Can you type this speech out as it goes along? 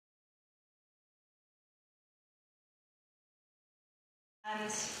And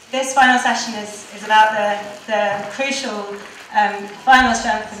this final session is about the crucial final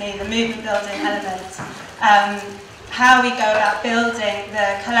strand for me, the movement building element. How we go about building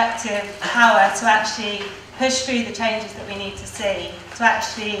the collective power to actually push through the changes that we need to see, to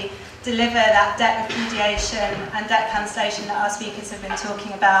actually deliver that debt repudiation and debt cancellation that our speakers have been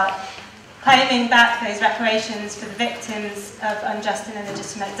talking about, claiming back those reparations for the victims of unjust and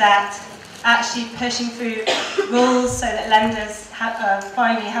illegitimate debt, actually pushing through rules so that lenders are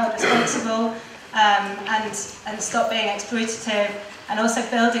finally held responsible and stop being exploitative, and also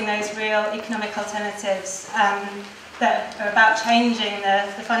building those real economic alternatives that are about changing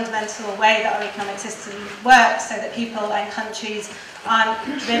the fundamental way that our economic system works so that people and countries aren't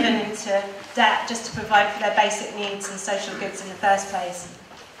driven into debt just to provide for their basic needs and social goods in the first place.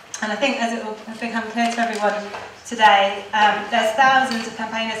 And I think, as it will have become clear to everyone today, there's thousands of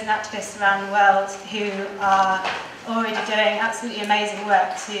campaigners and activists around the world who are already doing absolutely amazing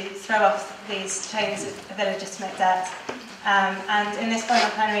work to throw off these chains of illegitimate debt. And in this final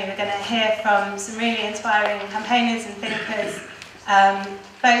plenary, we're going to hear from some really inspiring campaigners and thinkers,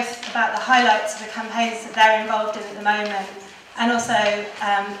 both about the highlights of the campaigns that they're involved in at the moment, and also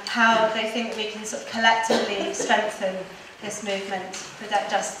how they think we can sort of collectively strengthen this movement for debt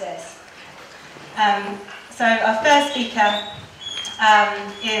justice. So our first speaker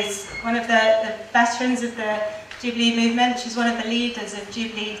is one of the veterans of the Jubilee movement. She's one of the leaders of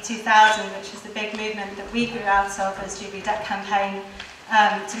Jubilee 2000, which was the big movement that we grew out of as Jubilee Debt Campaign,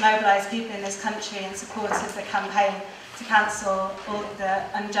 to mobilise people in this country in support of the campaign to cancel all the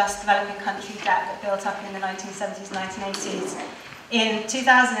unjust developing country debt that built up in the 1970s, 1980s. In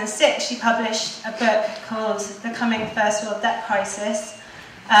 2006, she published a book called The Coming First World Debt Crisis,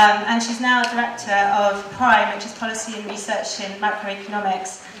 and she's now director of PRIME, which is Policy and Research in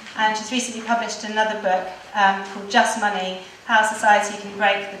Macroeconomics, and she's recently published another book called Just Money, How Society Can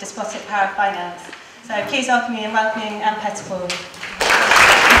Break the Despotic Power of Finance. So please welcome me in welcoming Pettifor.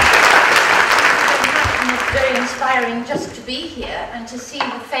 It's very inspiring just to be here and to see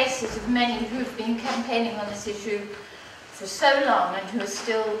the faces of many who've been campaigning on this issue for so long and who are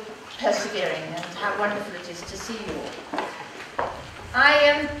still persevering, and how wonderful it is to see you all.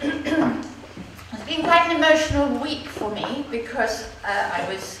 It's been quite an emotional week for me because I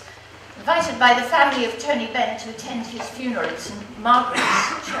was invited by the family of Tony Benn to attend his funeral at St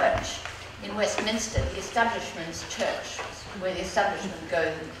Margaret's Church in Westminster, the establishment's church, where the establishment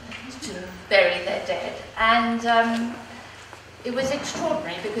go to bury their dead. And it was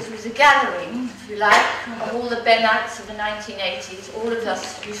extraordinary because it was a gathering, if you like, of all the Bennites of the 1980s, all of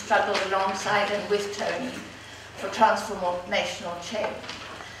us who struggled alongside and with Tony for transformational change.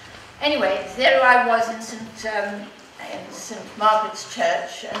 Anyway, there I was in St Margaret's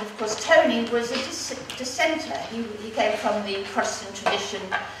Church, and of course Tony was a dissenter. He came from the Protestant tradition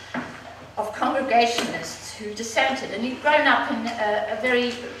of Congregationists who dissented, and he'd grown up in a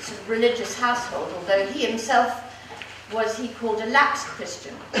very sort of religious household, although he himself was, he called, a lapsed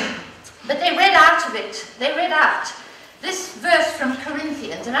Christian. But they read out this verse from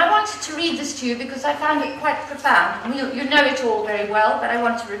Corinthians, and I wanted to read this to you because I found it quite profound. You know it all very well, but I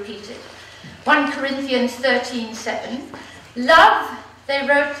want to repeat it. 1 Corinthians 13:7. Love,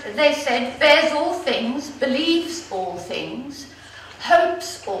 they said, bears all things, believes all things,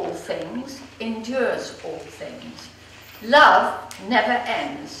 hopes all things, endures all things. Love never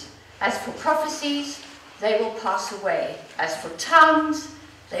ends. As for prophecies, they will pass away. As for tongues,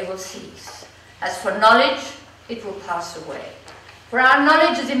 they will cease. As for knowledge, it will pass away. For our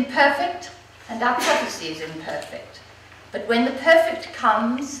knowledge is imperfect, and our prophecy is imperfect. But when the perfect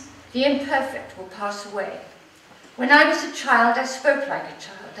comes, the imperfect will pass away. When I was a child, I spoke like a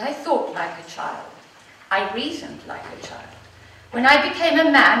child. I thought like a child. I reasoned like a child. When I became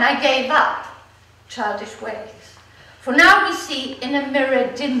a man, I gave up childish ways. For now we see in a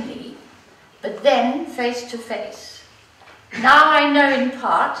mirror dimly, but then face to face. Now I know in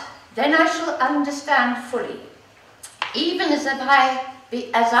part, then I shall understand fully, even as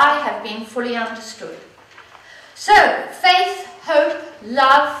I have been fully understood. So, faith, hope,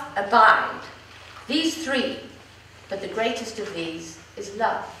 love, abide. These three, but the greatest of these is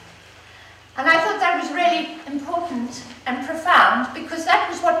love. And I thought that was really important and profound because that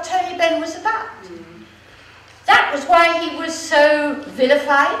was what Tony Benn was about. That was why he was so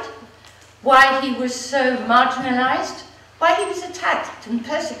vilified, why he was so marginalized, why he was attacked and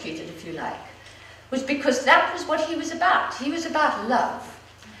persecuted, if you like, was because that was what he was about. He was about love.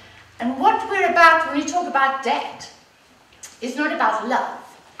 And what we're about when we talk about debt is not about love,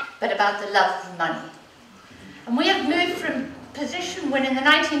 but about the love of money. And we have moved from a position when in the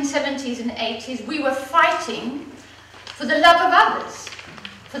 1970s and 80s we were fighting for the love of others.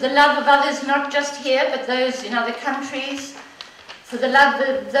 for the love of others, not just here, but those in other countries, for the love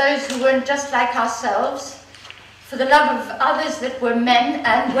of those who weren't just like ourselves, for the love of others that were men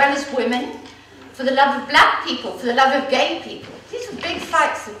and well as women, for the love of black people, for the love of gay people. These were big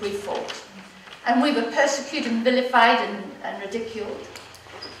fights that we fought. And we were persecuted and vilified and ridiculed.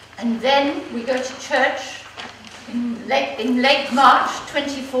 And then we go to church in late March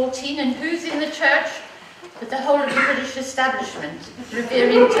 2014, and who's in the church? But the whole of the British establishment,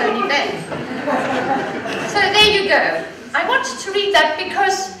 revering Tony Benn. So there you go. I wanted to read that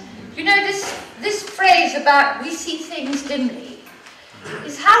because, you know, this phrase about we see things dimly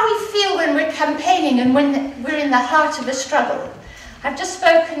is how we feel when we're campaigning and when we're in the heart of a struggle. I've just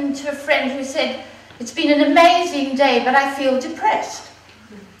spoken to a friend who said, it's been an amazing day, but I feel depressed.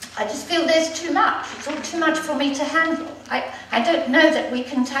 I just feel there's too much. It's all too much for me to handle. I don't know that we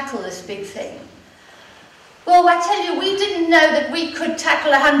can tackle this big thing. Well, I tell you, we didn't know that we could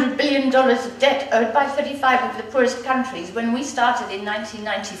tackle $100 billion of debt owed by 35 of the poorest countries when we started in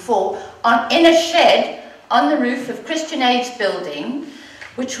 1994 in a shed on the roof of Christian Aid's building,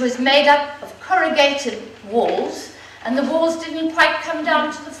 which was made up of corrugated walls, and the walls didn't quite come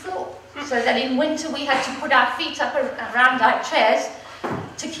down to the floor, so that in winter we had to put our feet up around our chairs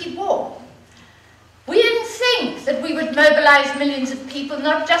to keep warm. We didn't think that we would mobilize millions of people,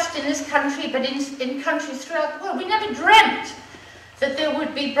 not just in this country, but in countries throughout the world. We never dreamt that there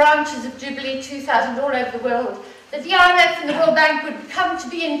would be branches of Jubilee 2000 all over the world, that the IMF and the World Bank would come to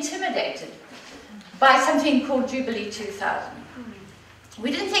be intimidated by something called Jubilee 2000.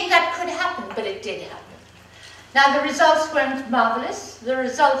 We didn't think that could happen, but it did happen. Now, the results weren't marvelous. The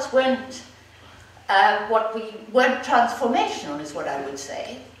results weren't weren't transformational, is what I would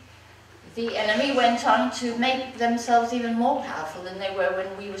say. The enemy went on to make themselves even more powerful than they were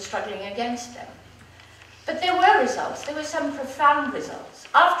when we were struggling against them. But there were results. There were some profound results.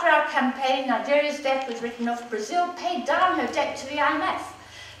 After our campaign, Nigeria's debt was written off. Brazil paid down her debt to the IMF.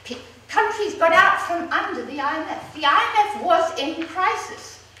 Countries got out from under the IMF. The IMF was in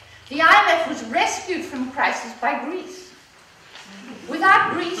crisis. The IMF was rescued from crisis by Greece.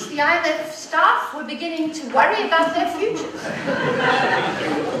 Without Greece, the IMF staff were beginning to worry about their futures.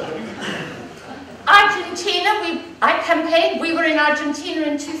 Argentina, I campaigned, we were in Argentina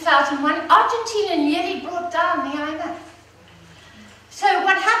in 2001. Argentina nearly brought down the IMF. So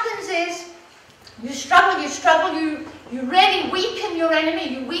what happens is, you struggle, you really weaken your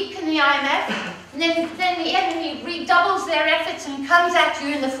enemy, you weaken the IMF, and then the enemy redoubles their efforts and comes at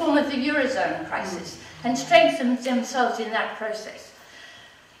you in the form of the Eurozone crisis and strengthens themselves in that process.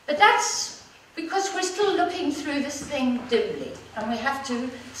 But that's because we're still looking through this thing dimly, and we have to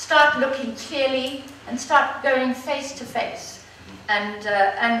start looking clearly and start going face to face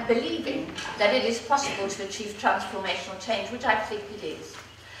and believing that it is possible to achieve transformational change, which I think it is.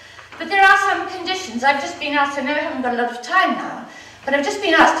 But there are some conditions. I've just been asked, I know I haven't got a lot of time now, but I've just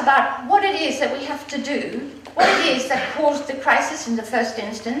been asked about what it is that we have to do, what it is that caused the crisis in the first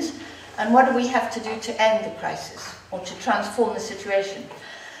instance, and what do we have to do to end the crisis, or to transform the situation.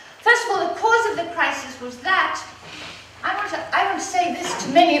 First of all, the cause of the crisis was that, I want to say this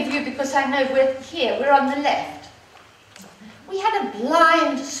to many of you because I know we're on the left. We had a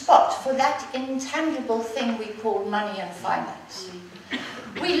blind spot for that intangible thing we call money and finance.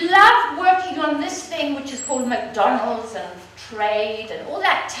 We love working on this thing which is called McDonald's and trade and all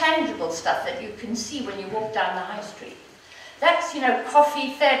that tangible stuff that you can see when you walk down the high street. That's, you know,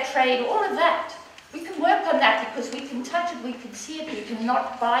 coffee, fair trade, all of that. We can work on that because we can touch it, we can see it, we can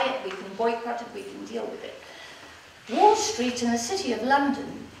not buy it, we can boycott it, we can deal with it. Wall Street in the City of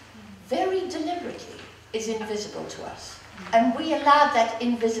London, very deliberately, is invisible to us. And we allowed that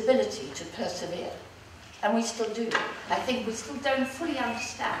invisibility to persevere. And we still do. I think we still don't fully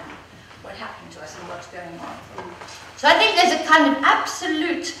understand what happened to us and what's going on. So I think there's a kind of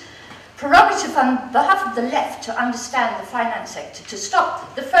absolute prerogative on behalf of the left to understand the finance sector, to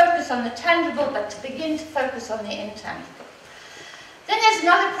stop the focus on the tangible, but to begin to focus on the intangible. Then there's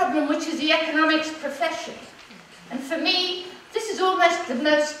another problem, which is the economics profession. And for me, this is almost the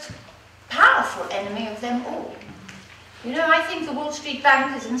most powerful enemy of them all. You know, I think the Wall Street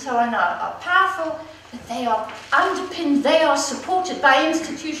bankers and so on are powerful, but they are underpinned, they are supported by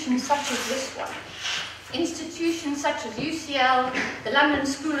institutions such as this one. Institutions such as UCL, the London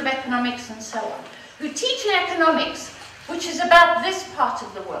School of Economics and so on, who teach in economics, which is about this part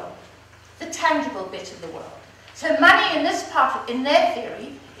of the world, the tangible bit of the world. So money in this part, in their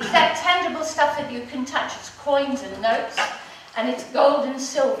theory, is that tangible stuff that you can touch. It's coins and notes, and it's gold and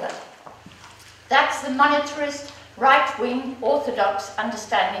silver. That's the monetarist, right-wing, orthodox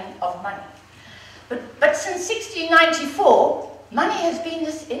understanding of money. But since 1694, money has been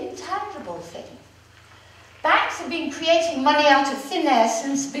this intangible thing. Banks have been creating money out of thin air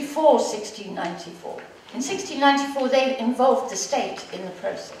since before 1694. In 1694, they involved the state in the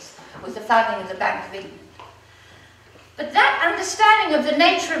process with the founding of the Bank of England. But that understanding of the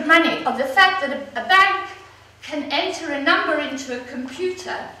nature of money, of the fact that a bank can enter a number into a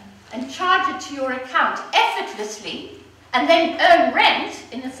computer and charge it to your account effortlessly and then earn rent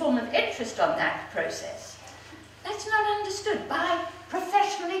in the form of interest on that process, that's not understood by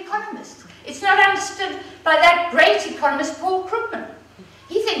professional economists. It's not understood by that great economist, Paul Krugman.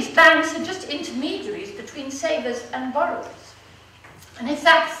 He thinks banks are just intermediaries between savers and borrowers. And it's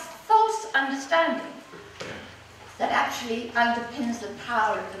that false understanding that actually underpins the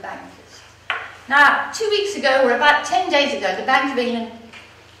power of the bankers. Now, 2 weeks ago, or about 10 days ago, the Bank of England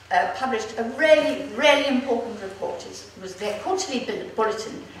published a really, really important report. It was their quarterly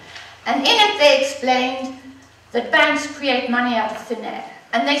bulletin. And in it they explained that banks create money out of thin air.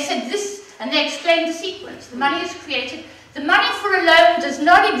 And they said this, and they explained the sequence. The money is created. The money for a loan does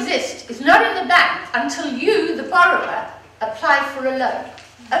not exist, is not in the bank, until you, the borrower, apply for a loan.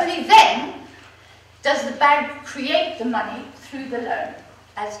 Only then does the bank create the money through the loan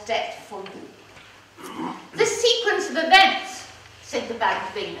as debt for you. This sequence of events, said the Bank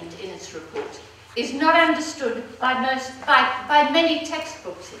of England in its report, is not understood by many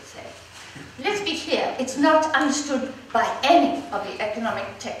textbooks, it said. Let's be clear, it's not understood by any of the economic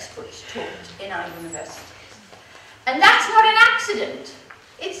textbooks taught in our universities. And that's not an accident.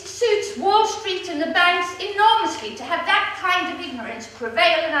 It suits Wall Street and the banks enormously to have that kind of ignorance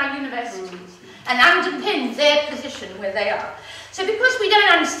prevail in our universities and underpin their position where they are. So because we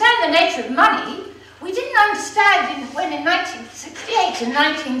don't understand the nature of money, we didn't understand when in 1968 and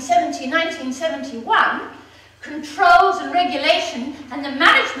 1970, 1971, controls and regulation and the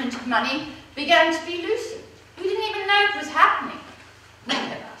management of money began to be loosened. We didn't even know it was happening,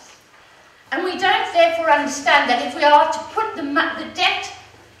 many of us. And we don't therefore understand that if we are to put the debt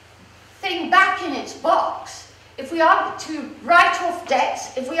thing back in its box, if we are to write off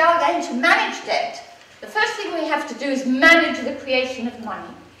debts, if we are going to manage debt, the first thing we have to do is manage the creation of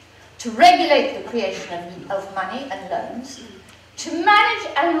money, to regulate the creation of money and loans, to manage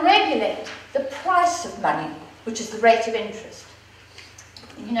and regulate the price of money, which is the rate of interest.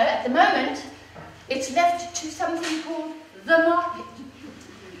 You know, at the moment, it's left to something called the market.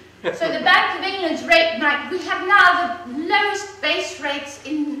 So the Bank of England's rate, we have now the lowest base rates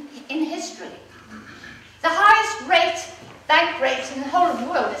in history. The highest rate, bank rate in the whole of the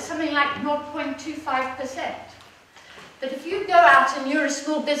world is something like 0.25%. But if you go out and you're a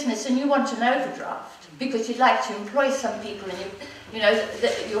small business and you want an overdraft because you'd like to employ some people and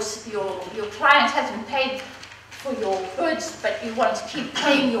your client hasn't paid for your goods but you want to keep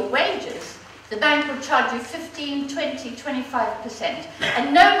paying your wages, the bank will charge you 15, 20, 25%.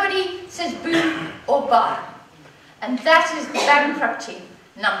 And nobody says boo or bye. And that is the bankrupting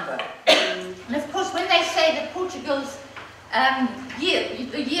number. And of course, when they say that Portugal's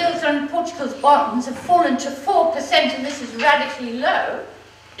the yields on Portugal's bonds have fallen to 4% and this is radically low,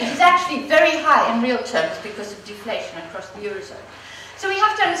 it is actually very high in real terms because of deflation across the Eurozone. So we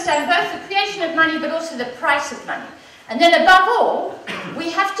have to understand both the creation of money but also the price of money. And then above all, we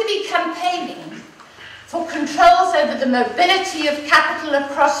have to be campaigning for controls over the mobility of capital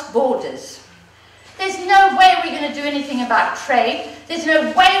across borders. There's no way we're going to do anything about trade. There's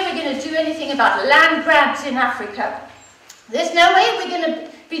no way we're going to do anything about land grabs in Africa. There's no way we're going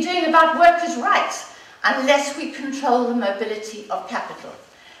to be doing about workers' rights unless we control the mobility of capital.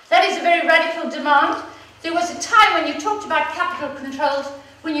 That is a very radical demand. There was a time when you talked about capital controls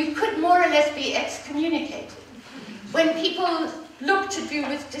when you could more or less be excommunicated, when people looked at you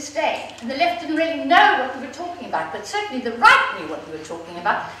with disdain, and the left didn't really know what we were talking about, but certainly the right knew what we were talking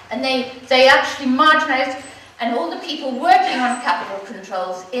about, and they actually marginalized, and all the people working on capital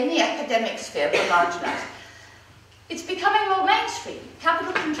controls in the academic sphere were marginalized. It's becoming more mainstream.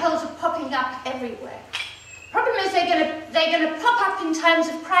 Capital controls are popping up everywhere. Problem is they're going to pop up in times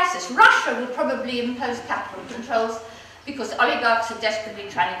of crisis. Russia will probably impose capital controls because oligarchs are desperately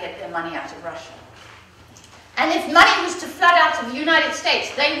trying to get their money out of Russia. And if money was to flood out of the United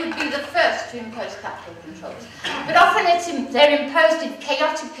States, they would be the first to impose capital controls. But often they're imposed in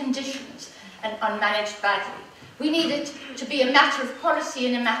chaotic conditions and unmanaged badly. We need it to be a matter of policy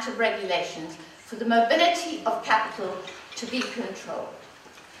and a matter of regulations for the mobility of capital to be controlled.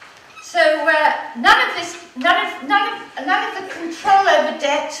 So none of the control over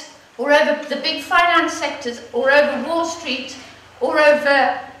debt, or over the big finance sectors, or over Wall Street, or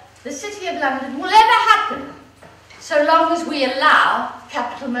over the City of London will ever happen so long as we allow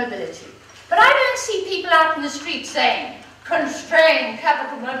capital mobility. But I don't see people out in the street saying, constrain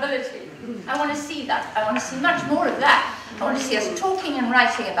capital mobility. I want to see that. I want to see much more of that. I want to see us talking and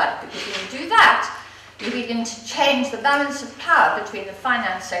writing about it, because when you do that, you begin to change the balance of power between the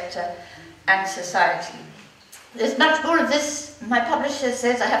finance sector and society. There's much more of this. My publisher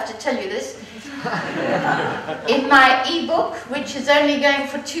says I have to tell you this. In my ebook, which is only going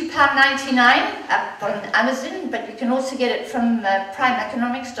for £2.99 up on Amazon, but you can also get it from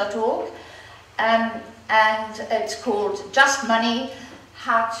primeeconomics.org. And it's called Just Money,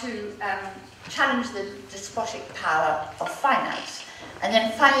 How to Challenge the Despotic Power of Finance. And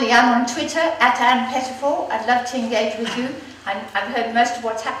then finally, I'm on Twitter, @Pettifor. I'd love to engage with you. I've heard most of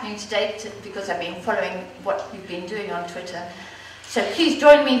what's happening today because I've been following what you've been doing on Twitter. So please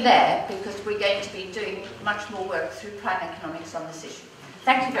join me there, because we're going to be doing much more work through Prime Economics on this issue.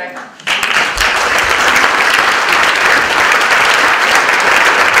 Thank you very much.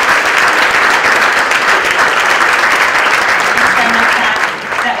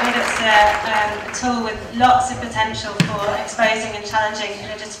 Audit's a tool with lots of potential for exposing and challenging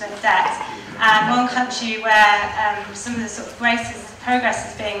illegitimate debt. And one country where some of the sort of greatest progress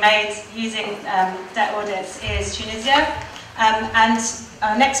is being made using debt audits is Tunisia. And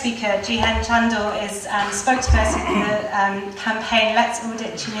our next speaker, Jihen Chandoul, is spokesperson for the campaign Let's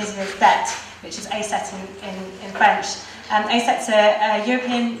Audit Tunisia's Debt, which is ASET in French. ASET's a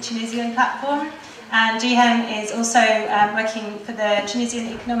European Tunisian platform. And Jihen is also working for the Tunisian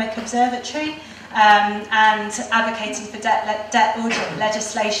Economic Observatory and advocating for debt audit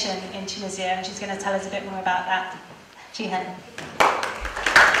legislation in Tunisia, and she's going to tell us a bit more about that. Jihen.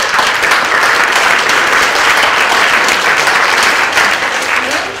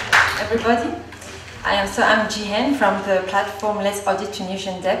 Hello, everybody. I'm Jihen from the platform Let's Audit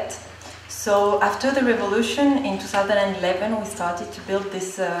Tunisian Debt. So after the revolution in 2011, we started to build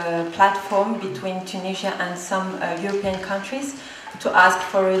this platform between Tunisia and some European countries to ask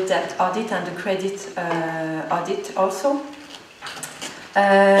for a debt audit and a credit audit also.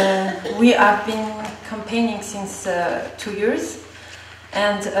 We have been campaigning since 2 years,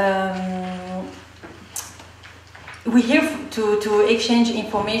 and we're here to exchange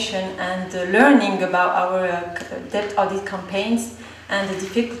information and learning about our debt audit campaigns and the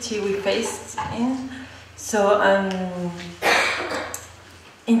difficulty we faced in. So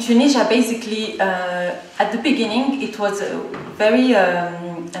in Tunisia, basically, at the beginning, it was very,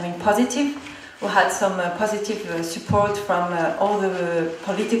 positive. We had some positive support from all the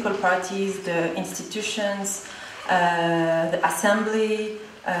political parties, the institutions, the assembly,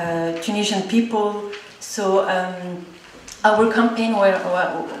 Tunisian people. So our campaign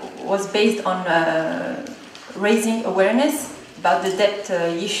was based on raising awareness about the debt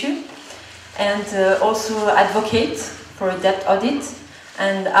issue, and also advocate for a debt audit.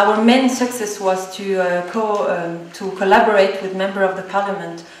 And our main success was to collaborate with members of the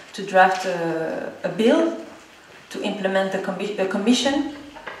parliament to draft a bill to implement the commission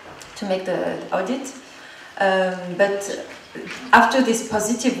to make the audit. But after this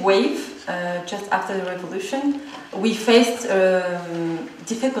positive wave, just after the revolution, we faced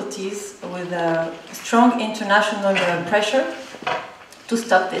difficulties with strong international pressure to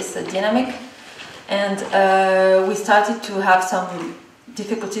stop this dynamic, and we started to have some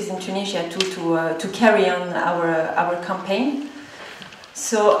difficulties in Tunisia to carry on our campaign.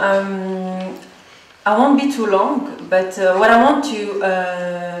 So I won't be too long, but what I want to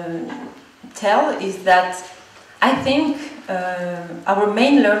tell is that I think our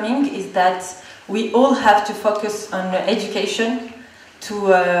main learning is that we all have to focus on education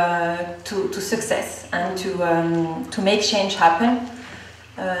to success and to make change happen.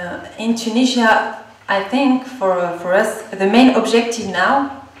 In Tunisia, I think for us the main objective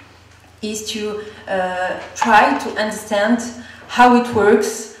now is to try to understand how it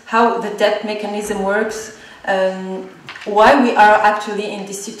works, how the debt mechanism works, why we are actually in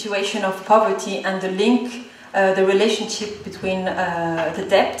this situation of poverty, and the link, the relationship between the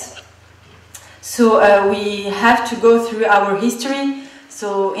debt. So we have to go through our history.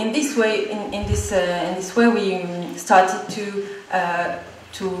 So in this way, in this way, we started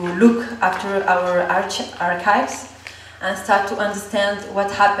to look after our archives and start to understand what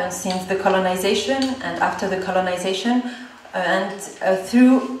happened since the colonization and after the colonization, and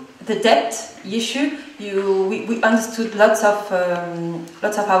through the debt issue, we understood lots of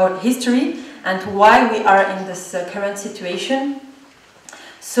our history and why we are in this current situation.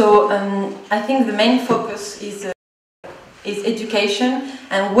 So I think the main focus is education,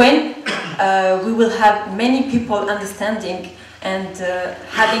 and when we will have many people understanding and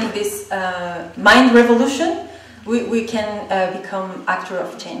having this mind revolution, we can become actor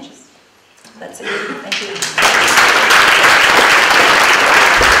of changes. That's it. Thank you.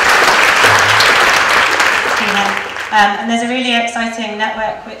 And there's a really exciting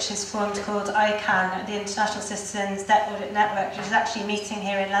network which is formed called ICANN, the International Citizens Debt Audit Network, which is actually meeting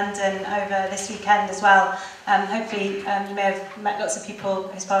here in London over this weekend as well. Hopefully you may have met lots of people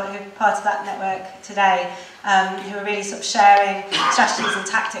who are part of that network today, who are really sort of sharing strategies and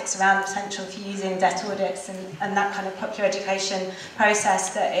tactics around the potential for using debt audits and that kind of popular education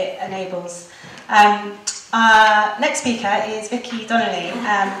process that it enables. Our next speaker is Vicky Donnelly.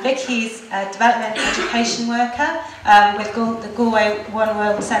 Vicky's a development education worker with the Galway One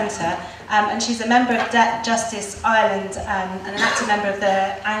World Centre, and she's a member of Debt Justice Ireland and an active member of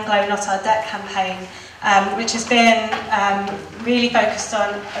the Anglo Not Our Debt campaign, which has been really focused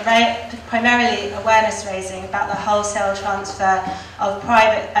on primarily awareness raising about the wholesale transfer of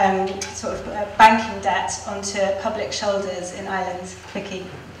private banking debt onto public shoulders in Ireland. Vicky.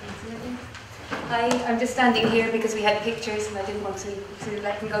 Hi, I'm just standing here because we had pictures and I didn't want to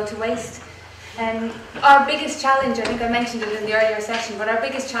let them go to waste. Our biggest challenge, I think I mentioned it in the earlier session, but our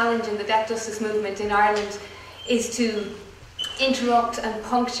biggest challenge in the debt justice movement in Ireland is to interrupt and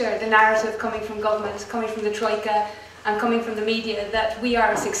puncture the narrative coming from government, coming from the Troika and coming from the media that we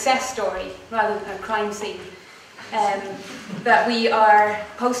are a success story rather than a crime scene. That we are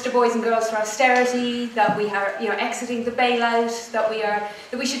poster boys and girls for austerity, that we are exiting the bailout, that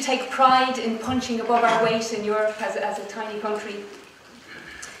we should take pride in punching above our weight in Europe as a tiny country.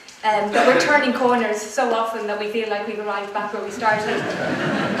 That we're turning corners so often that we feel like we've arrived back where we started.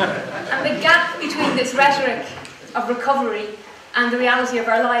 And the gap between this rhetoric of recovery and the reality of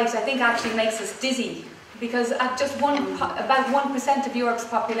our lives, I think, actually makes us dizzy, because at just about 1% of Europe's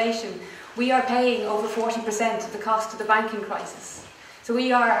population, we are paying over 40% of the cost of the banking crisis. So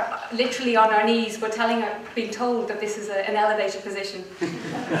we are literally on our knees, we're being told that this is an elevated position.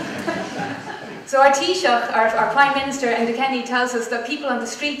 So our Taoiseach, our Prime Minister, Enda Kenny, tells us that people on the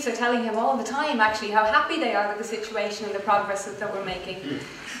streets are telling him all the time, actually, how happy they are with the situation and the progress that we're making.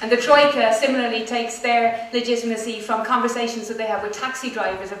 And the Troika similarly takes their legitimacy from conversations that they have with taxi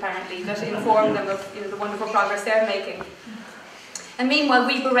drivers, apparently, that inform them of the wonderful progress they're making. And meanwhile,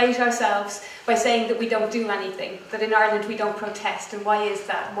 we berate ourselves by saying that we don't do anything, that in Ireland we don't protest. And why is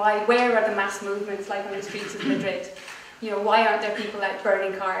that? Where are the mass movements like on the streets of Madrid? Why aren't there people out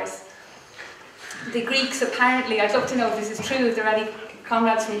burning cars? The Greeks apparently, I'd love to know if this is true, if there are any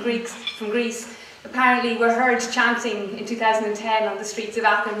comrades from Greece, apparently were heard chanting in 2010 on the streets of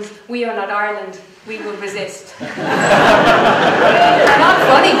Athens, "We are not Ireland, we will resist." They're not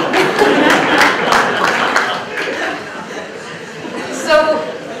funny. So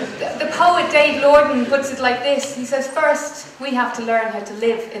the poet Dave Lorden puts it like this. He says, first, we have to learn how to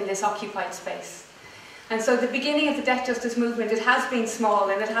live in this occupied space. And so the beginning of the debt justice movement, it has been small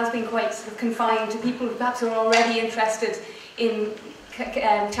and it has been quite sort of confined to people who perhaps are already interested in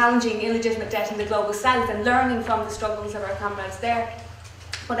challenging illegitimate debt in the global south and learning from the struggles of our comrades there.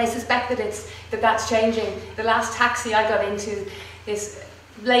 But I suspect that that's changing. The last taxi I got into, this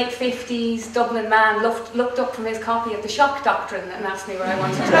late 50s Dublin man looked up from his copy of the Shock Doctrine and asked me where I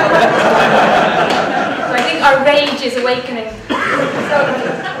wanted to go. So I think our rage is awakening.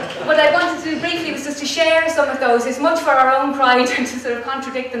 So what I wanted to do briefly was just to share some of those, as much for our own pride and to sort of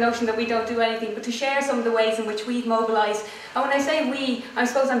contradict the notion that we don't do anything, but to share some of the ways in which we've mobilised. And when I say we, I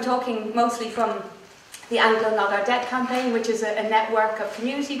suppose I'm talking mostly from the Anglo Not Our Debt campaign, which is a network of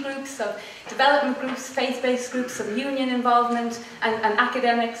community groups, of development groups, faith-based groups, of union involvement and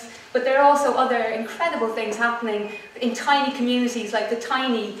academics. But there are also other incredible things happening in tiny communities, like the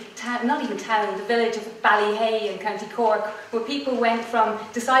tiny, not even town, the village of Ballyhay in County Cork, where people went from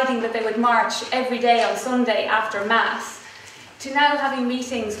deciding that they would march every day on Sunday after Mass to now having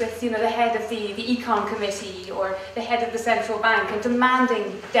meetings with the head of the Econ Committee or the head of the Central Bank and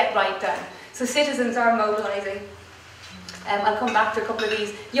demanding debt write-down. So citizens are mobilising. I'll come back to a couple of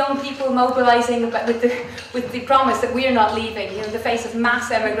these. Young people mobilising with the promise that we're not leaving, in the face of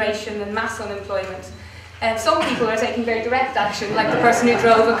mass emigration and mass unemployment. Some people are taking very direct action, like the person who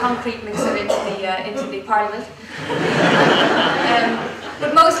drove a concrete mixer into the Parliament.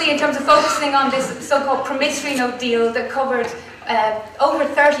 But mostly in terms of focusing on this so-called promissory note deal that covered over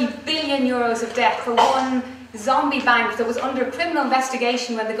 30 billion euros of debt for one zombie bank that was under criminal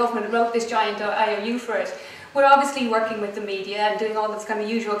investigation when the government wrote this giant IOU for it. We're obviously working with the media and doing all those kind of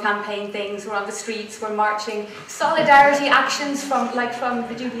usual campaign things. We're on the streets, we're marching. Solidarity actions from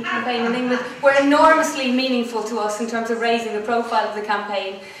the Jubilee campaign in England were enormously meaningful to us in terms of raising the profile of the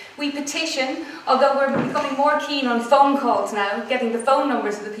campaign. We petition, although we're becoming more keen on phone calls now, getting the phone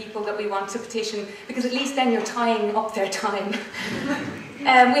numbers of the people that we want to petition, because at least then you're tying up their time.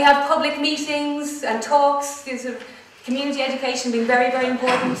 We have public meetings and talks. There's community education being very, very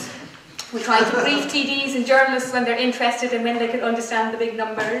important. We're trying to brief TDs and journalists when they're interested and when they can understand the big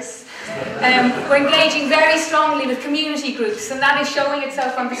numbers. We're engaging very strongly with community groups, and that is showing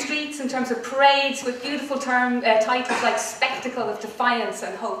itself on the streets in terms of parades with beautiful titles like Spectacle of Defiance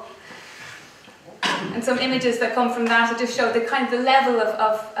and Hope. And some images that come from that just show the kind of the level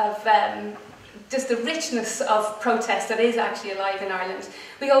of just the richness of protest that is actually alive in Ireland.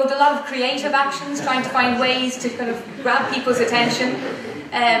 We hold a lot of creative actions, trying to find ways to kind of grab people's attention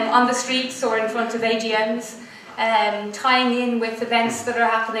on the streets or in front of AGMs, tying in with events that are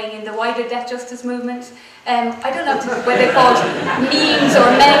happening in the wider debt justice movement. I don't know what they're called, memes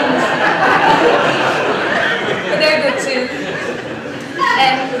or memes, but they're good too.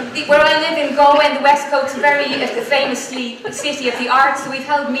 Where I live in Galway in the West Coast, very famously city of the arts, so we've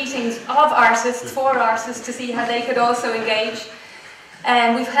held meetings of artists, for artists, to see how they could also engage.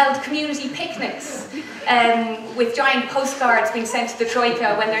 We've held community picnics with giant postcards being sent to the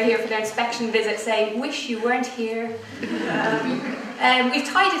Troika when they're here for their inspection visit saying, "Wish you weren't here." We've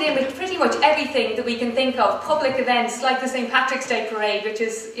tied it in with pretty much everything that we can think of. Public events like the St. Patrick's Day Parade, which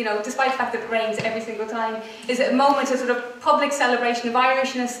is, you know, despite the fact that it rains every single time, is a moment of sort of public celebration of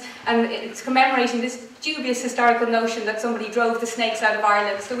Irishness, and it's commemorating this dubious historical notion that somebody drove the snakes out of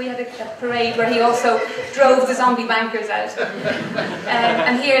Ireland. So we had a parade where he also drove the zombie bankers out.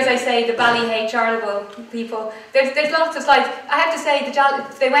 And here, as I say, the Ballyhay charitable people. There's lots of slides. I have to say,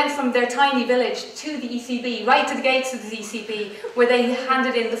 they went from their tiny village to the ECB, right to the gates of the ECB, where they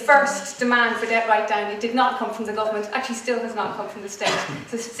handed in the first demand for debt write-down. It did not come from the government, actually still has not come from the state.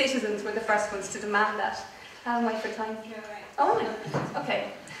 The citizens were the first ones to demand that. How am I for time? Oh,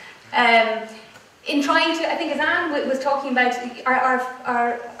 okay. In trying to, I think as Anne was talking about,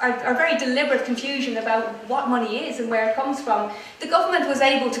 our very deliberate confusion about what money is and where it comes from, the government was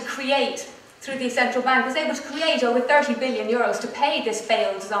able to create, through the central bank, was able to create over 30 billion euros to pay this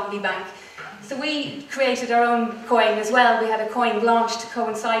failed zombie bank. So we created our own coin as well. We had a coin launched to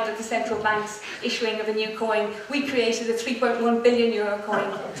coincide with the central bank's issuing of a new coin. We created a 3.1 billion euro coin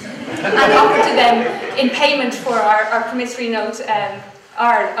and offered to them in payment for our promissory note,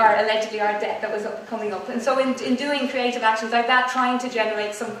 allegedly our debt that was coming up. And so in doing creative actions like that, trying to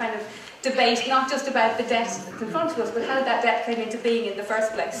generate some kind of debate, not just about the debt that's in front of us, but how that debt came into being in the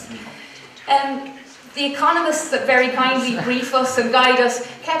first place. The economists that very kindly brief us and guide us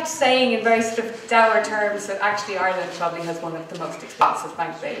kept saying in very sort of dour terms that actually Ireland probably has one of the most expensive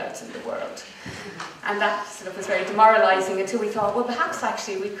bank bailouts in the world. And that sort of was very demoralising until we thought, well, perhaps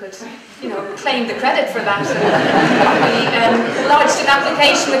actually we could, you know, claim the credit for that. And we lodged an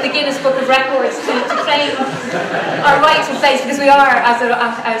application with the Guinness Book of Records to claim our rightful place, because we are, as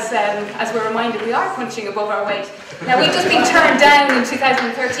we're reminded, we are punching above our weight. Now, we've just been turned down in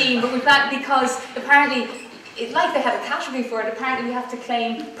 2013, but we've that because apparently, like they have a category for it, apparently we have to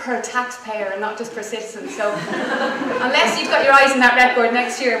claim per taxpayer and not just per citizen. So unless you've got your eyes on that record,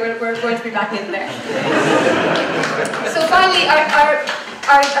 next year we're going to be back in there. So finally, our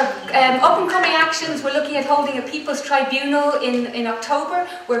up-and-coming actions, we're looking at holding a People's Tribunal in October.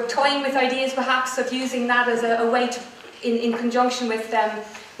 We're toying with ideas perhaps of using that as a way to, in conjunction with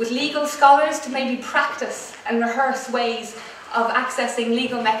legal scholars, to maybe practice and rehearse ways of accessing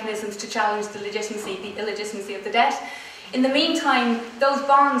legal mechanisms to challenge the illegitimacy of the debt. In the meantime, those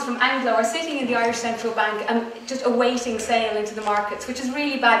bonds from Anglo are sitting in the Irish Central Bank and just awaiting sale into the markets, which is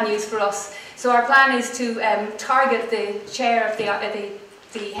really bad news for us. So our plan is to target the chair of the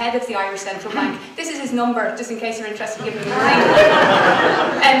head of the Irish Central Bank. This is his number, just in case you're interested in giving him a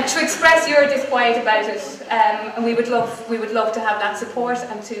ring. To express your disquiet about it, and we would love to have that support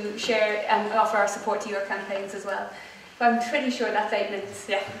and to share and offer our support to your campaigns as well. But I'm pretty sure that's 8 minutes.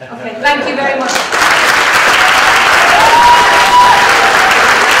 Yeah. Okay. Thank you very much.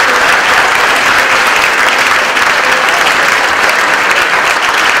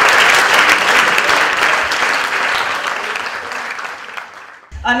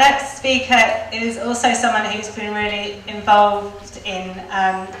 Our next speaker is also someone who's been really involved in,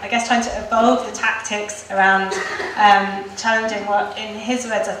 I guess, trying to evolve the tactics around challenging what, in his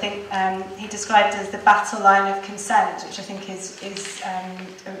words, I think he described as the battle line of consent, which I think is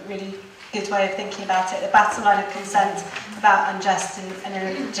a really good way of thinking about it, the battle line of consent about unjust and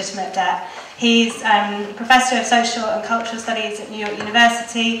illegitimate debt. He's Professor of Social and Cultural Studies at New York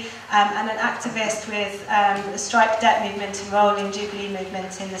University and an activist with the Strike Debt movement and role in Jubilee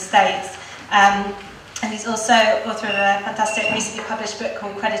movement in the States. And he's also author of a fantastic recently published book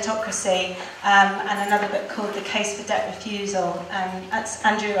called Creditocracy and another book called The Case for Debt Refusal. That's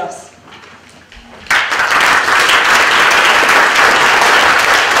Andrew Ross.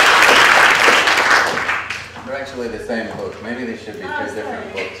 Maybe they should be two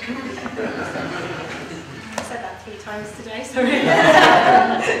different books. I said that 3 times today, sorry.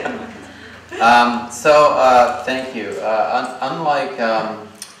 Thank you.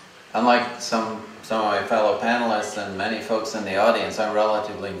 Unlike some of my fellow panelists and many folks in the audience, I'm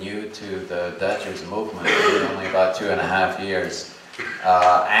relatively new to the debtors movement. I'm only about 2.5 years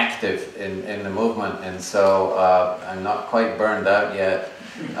active in the movement, and so I'm not quite burned out yet.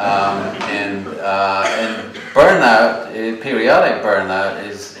 And burnout, periodic burnout,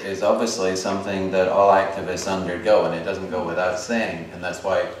 is obviously something that all activists undergo, and it doesn't go without saying, and that's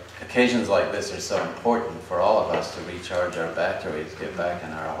why occasions like this are so important for all of us to recharge our batteries, get back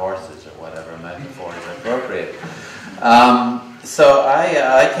in our horses, or whatever metaphor is appropriate. So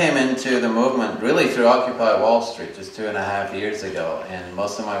I came into the movement really through Occupy Wall Street just 2.5 years ago, and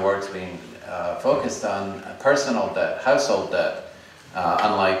most of my work's been focused on personal debt, household debt,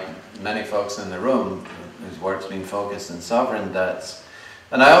 unlike many folks in the room whose work's been focused on sovereign debts.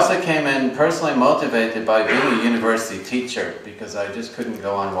 And I also came in personally motivated by being a university teacher, because I just couldn't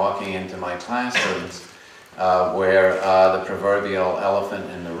go on walking into my classrooms where the proverbial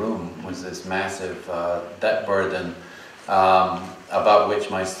elephant in the room was this massive debt burden about which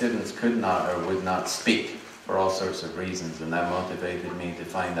my students could not or would not speak for all sorts of reasons, and that motivated me to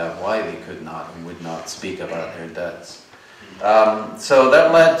find out why they could not and would not speak about their debts. So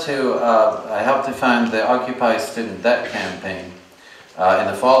that led to, I helped to found the Occupy Student Debt Campaign in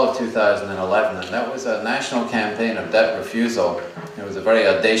the fall of 2011, and that was a national campaign of debt refusal. It was a very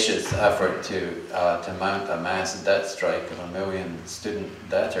audacious effort to mount a mass debt strike of 1 million student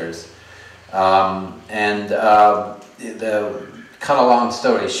debtors. Cut a long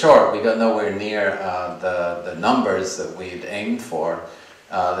story short, we got nowhere near the numbers that we'd aimed for.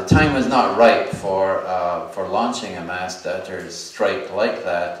 The time was not right for launching a mass debtors strike like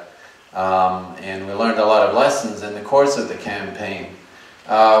that, and we learned a lot of lessons in the course of the campaign.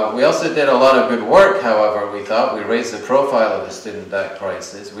 We also did a lot of good work, however. We thought we raised the profile of the student debt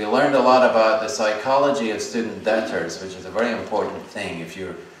crisis. We learned a lot about the psychology of student debtors, which is a very important thing. If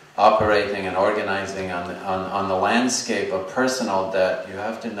you're operating and organizing on the landscape of personal debt, you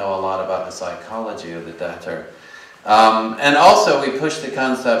have to know a lot about the psychology of the debtor. And also we pushed the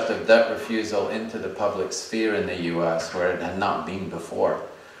concept of debt refusal into the public sphere in the US, where it had not been before.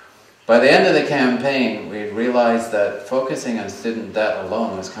 By the end of the campaign, we realized that focusing on student debt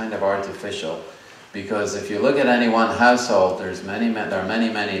alone was kind of artificial, because if you look at any one household, there are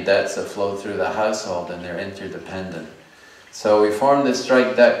many debts that flow through the household, and they're interdependent. So we formed the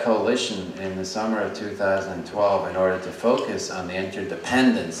Strike Debt Coalition in the summer of 2012 in order to focus on the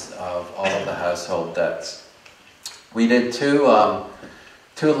interdependence of all of the household debts. We did two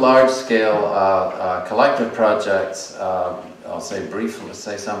large-scale collective projects. I'll say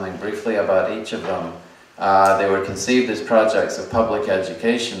something briefly about each of them. They were conceived as projects of public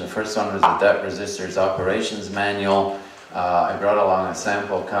education. The first one was the Debt Resisters Operations Manual. I brought along a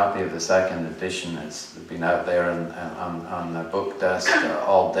sample copy of the second edition. It's been out there on the book desk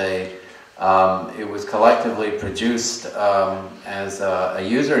all day. It was collectively produced as a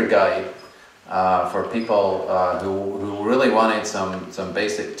user guide for people who really wanted some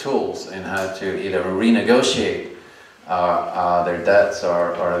basic tools in how to either renegotiate their debts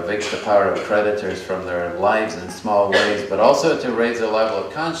or evict the power of creditors from their lives in small ways, but also to raise a level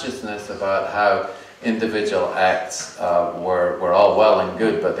of consciousness about how individual acts were all well and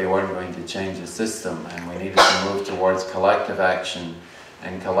good, but they weren't going to change the system, and we needed to move towards collective action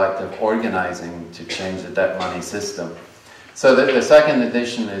and collective organizing to change the debt money system. So the second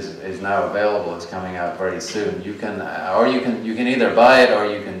edition is now available. It's coming out very soon. You can either buy it or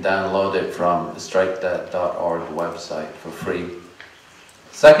you can download it from the strikedebt.org website for free.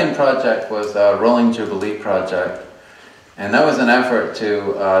 Second project was the Rolling Jubilee project, and that was an effort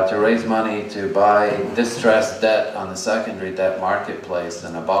to raise money to buy distressed debt on the secondary debt marketplace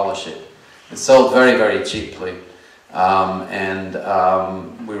and abolish it. It's sold very, very cheaply.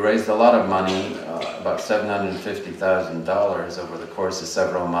 We raised a lot of money, about $750,000 over the course of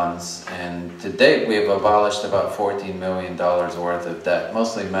several months, and to date we have abolished about $14 million worth of debt,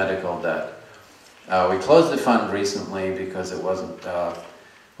 mostly medical debt. We closed the fund recently because it wasn't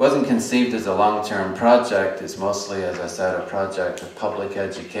conceived as a long-term project. It's mostly, as I said, a project of public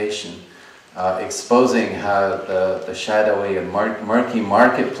education, exposing how the shadowy and murky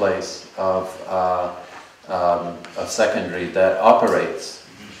marketplace of secondary debt operates.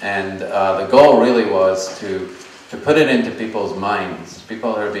 And the goal really was to put it into people's minds.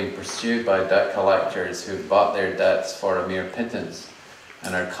 People who are being pursued by debt collectors who've bought their debts for a mere pittance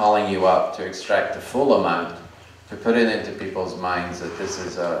and are calling you up to extract the full amount to put it into people's minds that this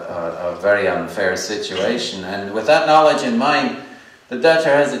is a very unfair situation. And with that knowledge in mind, the debtor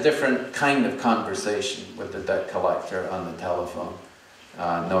has a different kind of conversation with the debt collector on the telephone,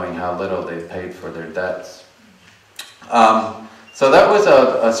 knowing how little they paid for their debts. So that was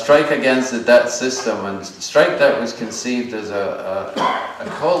a strike against the debt system, and strike debt was conceived as a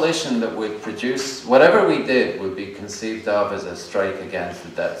coalition that would produce, whatever we did would be conceived of as a strike against the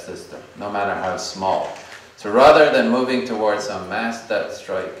debt system, no matter how small. So rather than moving towards some mass debt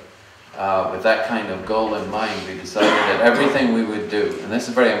strike with that kind of goal in mind, we decided that everything we would do, and this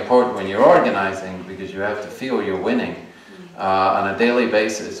is very important when you're organizing because you have to feel you're winning on a daily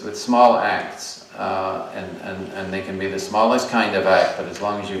basis with small acts. And they can be the smallest kind of act, but as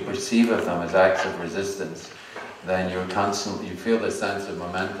long as you perceive of them as acts of resistance, then you feel the sense of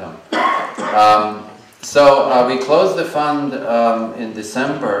momentum. So we closed the fund in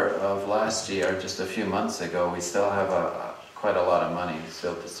December of last year, just a few months ago. We still have quite a lot of money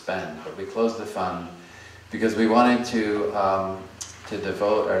still to spend, but we closed the fund because we wanted to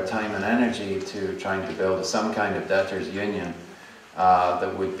devote our time and energy to trying to build some kind of debtors union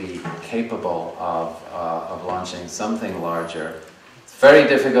that would be capable of launching something larger. It's very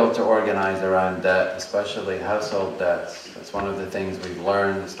difficult to organize around debt, especially household debts. That's one of the things we've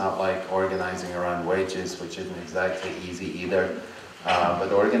learned. It's not like organizing around wages, which isn't exactly easy either.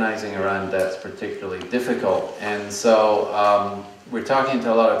 But organizing around debt's particularly difficult. And so we're talking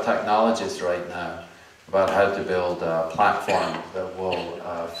to a lot of technologists right now about how to build a platform that will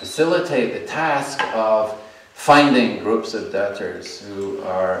facilitate the task of finding groups of debtors who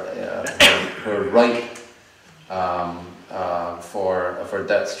are ripe for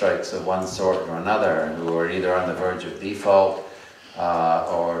debt strikes of one sort or another, who are either on the verge of default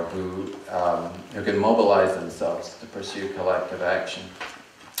or who can mobilize themselves to pursue collective action.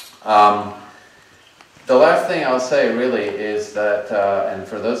 The last thing I'll say really is that, and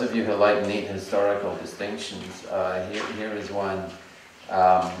for those of you who like neat historical distinctions, here is one.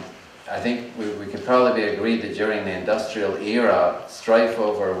 I think we could probably be agreed that during the industrial era, strife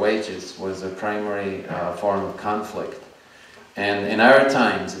over wages was a primary form of conflict. And in our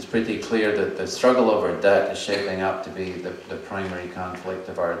times, it's pretty clear that the struggle over debt is shaping up to be the primary conflict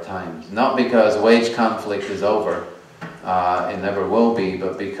of our times. Not because wage conflict is over, it never will be,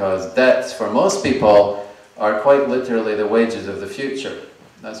 but because debts, for most people, are quite literally the wages of the future.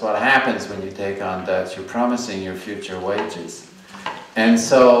 That's what happens when you take on debts. You're promising your future wages. And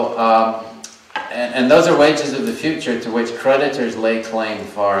so, and those are wages of the future to which creditors lay claim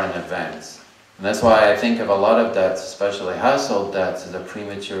far in advance. And that's why I think of a lot of debts, especially household debts, as a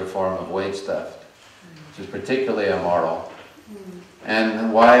premature form of wage theft, which is particularly immoral.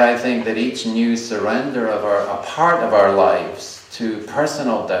 And why I think that each new surrender of a part of our lives to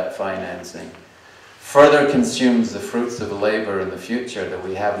personal debt financing further consumes the fruits of labor in the future that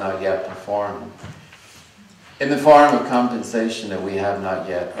we have not yet performed, in the form of compensation that we have not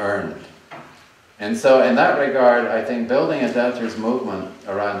yet earned. And so in that regard, I think building a debtors movement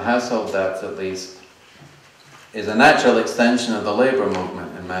around household debts at least is a natural extension of the labor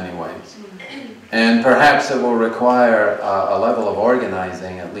movement in many ways. And perhaps it will require a level of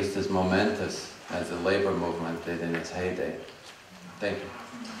organizing at least as momentous as the labor movement did in its heyday. Thank you.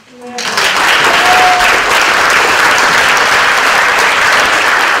 The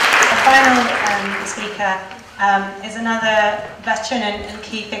final speaker is another veteran and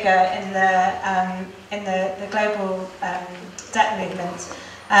key figure in the global debt movement.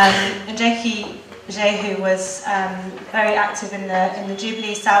 Jihen was very active in the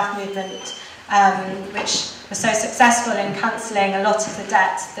Jubilee South movement, which was so successful in cancelling a lot of the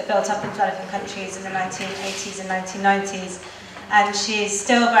debt that built up in developing countries in the 1980s and 1990s. And she's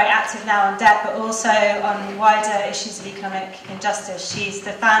still very active now on debt, but also on wider issues of economic injustice. She's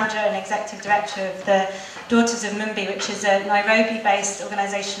the founder and executive director of the Daughters of Mumbi, which is a Nairobi-based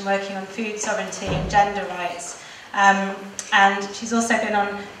organisation working on food sovereignty and gender rights. And she's also been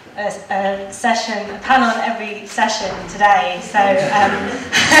on a panel on every session today. So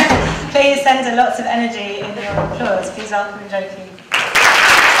please send lots of energy in your applause. Please welcome Njoki.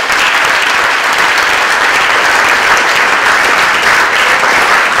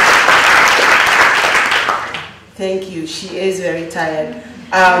 Thank you. She is very tired.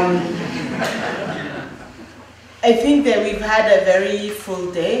 I think that we've had a very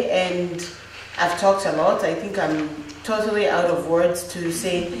full day and I've talked a lot. I think I'm totally out of words to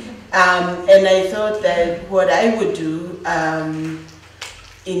say. And I thought that what I would do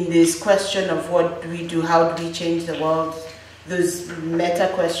in this question of what do we do, how do we change the world, those meta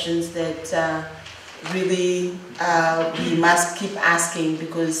questions that really we must keep asking,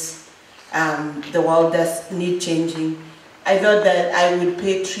 because the world does need changing. I thought that I would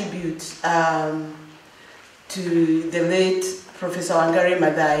pay tribute to the late Professor Wangari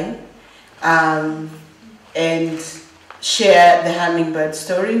Maathai and share the hummingbird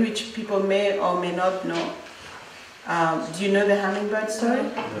story, which people may or may not know. Do you know the hummingbird story?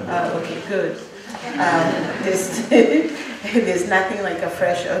 Okay, good. There's nothing like a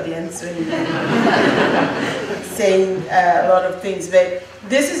fresh audience when you're saying a lot of things, but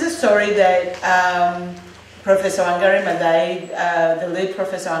this is a story that Professor Wangari Maathai, the late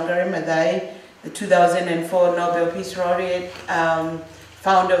Professor Wangari Maathai, the 2004 Nobel Peace Laureate,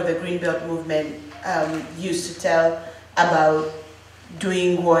 founder of the Green Belt movement, used to tell about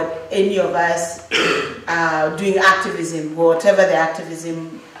doing what any of us, doing activism, whatever the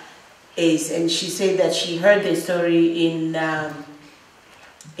activism is. And she said that she heard the story in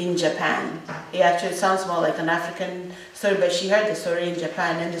Japan. It actually sounds more like an African story, but she heard the story in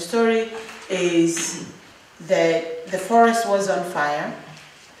Japan. And the story is that the forest was on fire,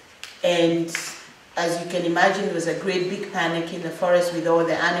 and as you can imagine, there was a great big panic in the forest with all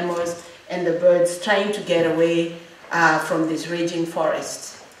the animals and the birds trying to get away from this raging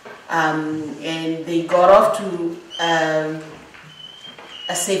forest. And they got off to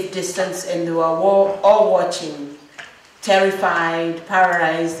a safe distance, and they were all watching, terrified,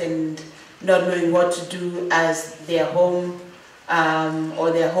 paralyzed, and not knowing what to do as their home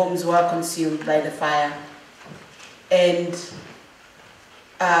or their homes were consumed by the fire. And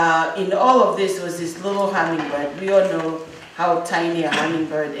in all of this was this little hummingbird. We all know how tiny a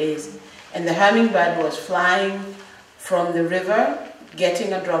hummingbird is. And the hummingbird was flying from the river,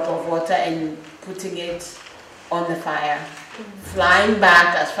 getting a drop of water and putting it on the fire, flying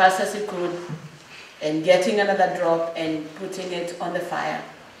back as fast as it could and getting another drop and putting it on the fire,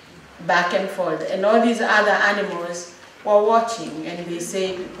 back and forth. And all these other animals were watching, and they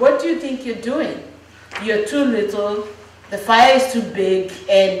said, "What do you think you're doing? You're too little, the fire is too big,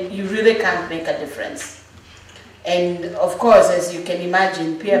 and you really can't make a difference." And of course, as you can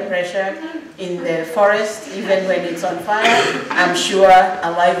imagine, peer pressure in the forest, even when it's on fire, I'm sure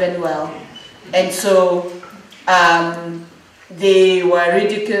alive and well. And so they were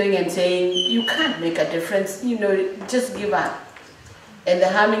ridiculing and saying, "You can't make a difference, you know, just give up." And the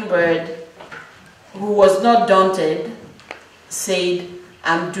hummingbird, who was not daunted, said,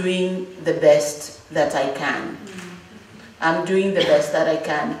 "I'm doing the best that I can. I'm doing the best that I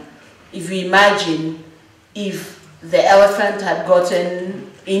can." If you imagine if the elephant had gotten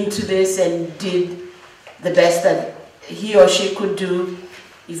into this and did the best that he or she could do,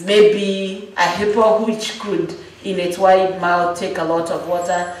 if maybe a hippo, which could in its wide mouth take a lot of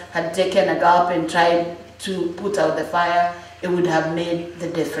water, had taken a gulp and tried to put out the fire, it would have made the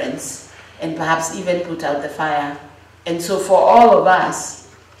difference and perhaps even put out the fire. And so for all of us,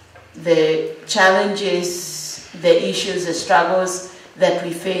 the challenges, the issues, the struggles that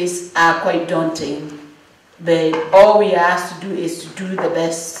we face are quite daunting. But all we are asked to do is to do the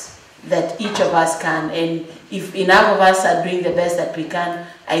best that each of us can. And if enough of us are doing the best that we can,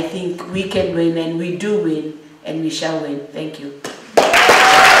 I think we can win, and we do win, and we shall win. Thank you.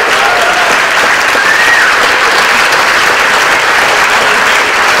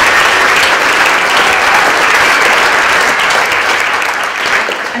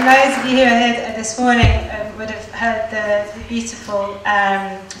 And those of you who are here this morning would have heard the beautiful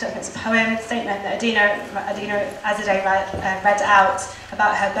I don't know if it's a poem, statement that Adina Azadeh read out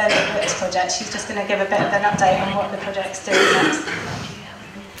about her Burning Books project. She's just going to give a bit of an update on what the project's doing next.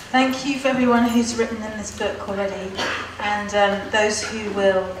 Thank you for everyone who's written in this book already, and those who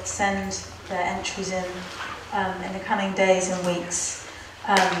will send their entries in the coming days and weeks.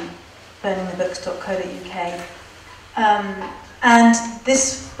 burningthebooks.co.uk. And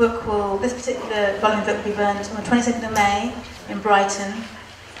this particular volume book will be burned on the 22nd of May in Brighton.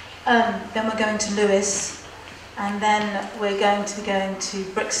 Then we're going to Lewes, and then we're going to be going to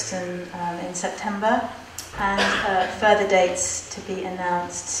Brixton in September, and further dates to be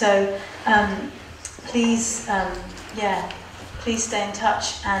announced. So please stay in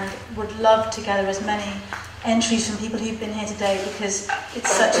touch, and would love to gather as many entries from people who've been here today, because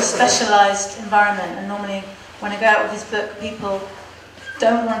it's such a specialised environment, and normally when I go out with this book, people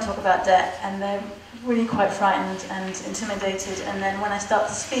don't want to talk about debt, and they're really quite frightened and intimidated. And then when I start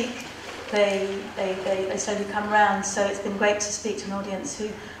to speak, they slowly come round. So it's been great to speak to an audience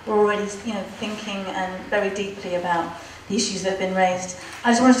who were already, thinking and very deeply about the issues that have been raised. I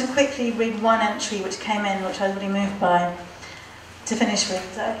just wanted to quickly read one entry which came in, which I was really moved by, to finish with.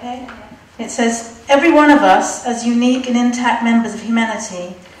 Is that okay? It says, "Every one of us, as unique and intact members of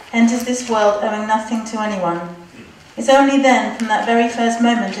humanity, enters this world owing nothing to anyone. It's only then, from that very first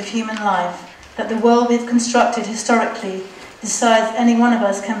moment of human life, that the world we've constructed historically decides any one of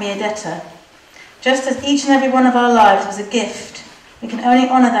us can be a debtor. Just as each and every one of our lives was a gift, we can only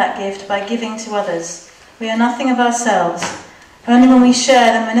honour that gift by giving to others. We are nothing of ourselves. Only when we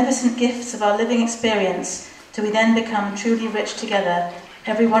share the magnificent gifts of our living experience do we then become truly rich together,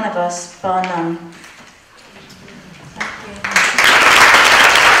 every one of us, bar none. Thank you.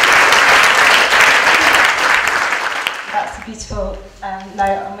 That's a beautiful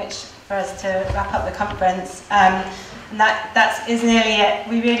note on which for us to wrap up the conference. And that is nearly it.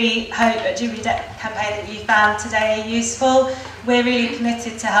 We really hope at Jubilee Debt Campaign that you found today useful. We're really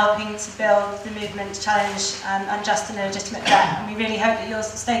committed to helping to build the movement to challenge unjust and illegitimate debt, and we really hope that you'll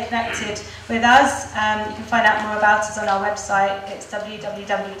stay connected with us. You can find out more about us on our website. It's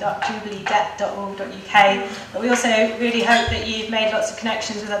www.jubileedebt.org.uk. But we also really hope that you've made lots of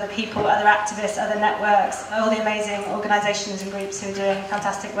connections with other people, other activists, other networks, all the amazing organisations and groups who are doing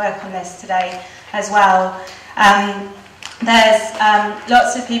fantastic work on this today as well. There's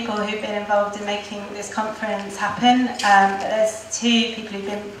lots of people who've been involved in making this conference happen, but there's two people who've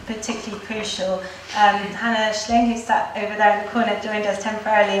been particularly crucial. Hannah Schling, who sat over there in the corner, joined us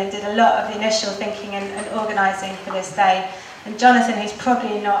temporarily and did a lot of the initial thinking and organising for this day. And Jonathan, who's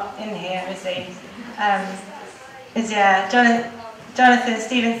probably not in here, is he? Jonathan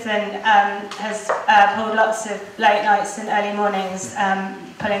Stevenson has pulled lots of late nights and early mornings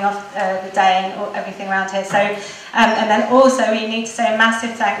pulling off the day and everything around here. So, and then also we need to say a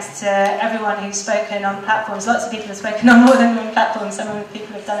massive thanks to everyone who's spoken on platforms. Lots of people have spoken on more than one platform. Some of the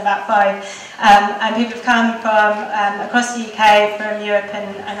people have done about 5. And people have come from across the UK, from Europe,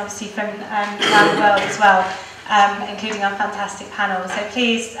 and obviously from around the world as well. Including our fantastic panel. So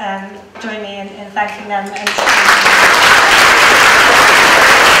please join me in thanking them.